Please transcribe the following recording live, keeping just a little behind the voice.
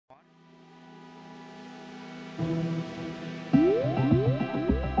In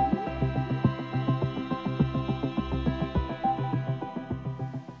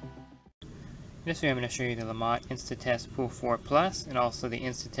this video I'm going to show you the LaMotte Insta-TEST Pool 4 Plus and also the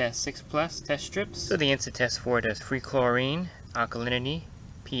Insta-TEST 6 Plus test strips. So the Insta-TEST 4 does free chlorine, alkalinity,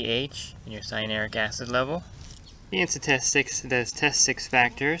 pH, and your cyanuric acid level. The Insta-TEST 6 does test 6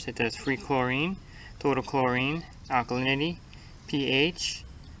 factors. It does free chlorine, total chlorine, alkalinity, pH,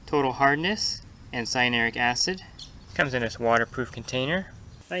 total hardness, and cyanuric acid. It comes in this waterproof container.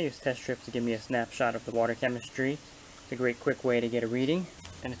 I use test strips to give me a snapshot of the water chemistry. It's a great quick way to get a reading.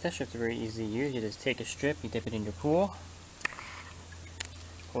 And the test strips are very easy to use. You just take a strip, you dip it in your pool,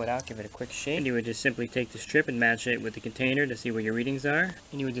 pull it out, give it a quick shake, and you would just simply take the strip and match it with the container to see where your readings are.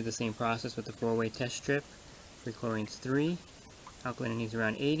 And you would do the same process with the 4-way test strip. Free chlorine's 3, alkalinity is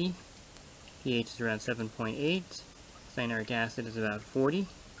around 80, pH is around 7.8, cyanuric acid is about 40.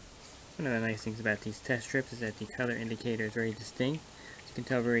 One of the nice things about these test strips is that the color indicator is very distinct. You can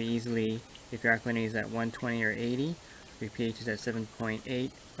tell very easily if your alkalinity is at 120 or 80. Your pH is at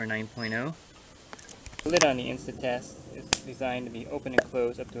 7.8 or 9.0. The lid on the Insta-TEST is designed to be open and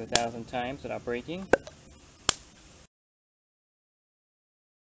closed up to 1,000 times without breaking.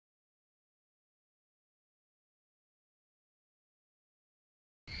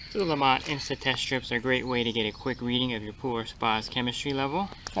 So the LaMotte Insta-TEST strips are a great way to get a quick reading of your pool or spa's chemistry level.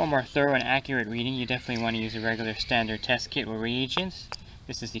 For a more thorough and accurate reading, you definitely want to use a regular standard test kit or reagents.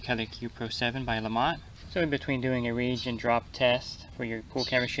 This is the Color Q Pro 7 by LaMotte. So in between doing a reagent drop test for your pool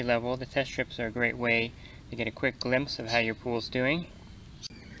chemistry level, the test strips are a great way to get a quick glimpse of how your pool's doing.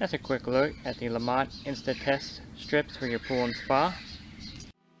 That's a quick look at the LaMotte Insta-TEST strips for your pool and spa.